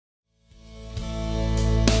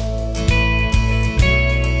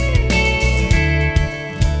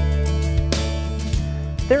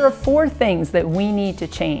There are 4 things that we need to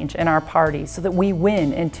change in our party so that we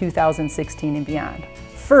win in 2016 and beyond.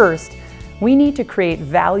 First, we need to create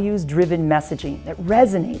values-driven messaging that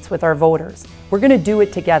resonates with our voters. We're going to do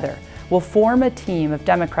it together. We'll form a team of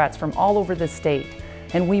Democrats from all over the state,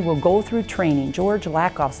 and we will go through training, George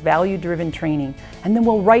Lakoff's value-driven training, and then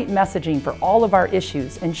we'll write messaging for all of our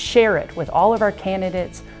issues and share it with all of our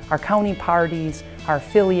candidates, our county parties, our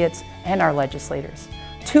affiliates, and our legislators.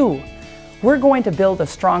 2, we're going to build a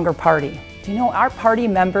stronger party. Do you know, our party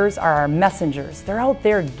members are our messengers. They're out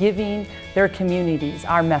there giving their communities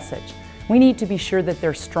our message. We need to be sure that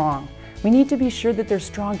they're strong. We need to be sure that they're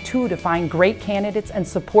strong too to find great candidates and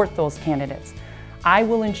support those candidates. I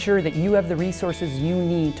will ensure that you have the resources you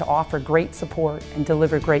need to offer great support and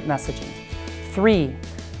deliver great messaging. 3,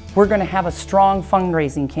 we're going to have a strong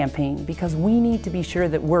fundraising campaign because we need to be sure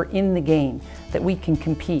that we're in the game, that we can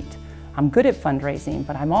compete. I'm good at fundraising,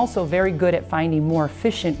 but I'm also very good at finding more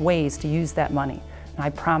efficient ways to use that money. And I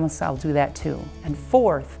promise I'll do that too. And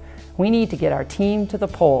 4th, we need to get our team to the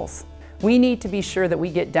polls. We need to be sure that we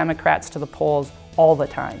get Democrats to the polls all the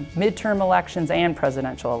time, midterm elections and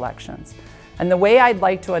presidential elections. And the way I'd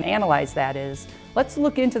like to analyze that is, let's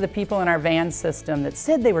look into the people in our van system that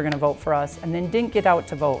said they were going to vote for us and then didn't get out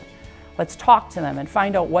to vote. Let's talk to them and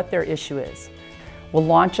find out what their issue is. We'll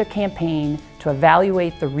launch a campaign to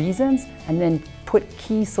evaluate the reasons and then put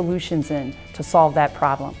key solutions in to solve that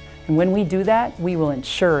problem. And when we do that, we will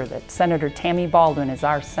ensure that Senator Tammy Baldwin is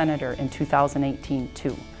our senator in 2018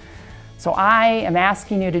 too. So I am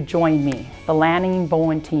asking you to join me, the Lanning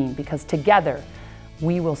Bowen team, because together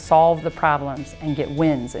we will solve the problems and get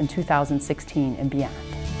wins in 2016 and beyond.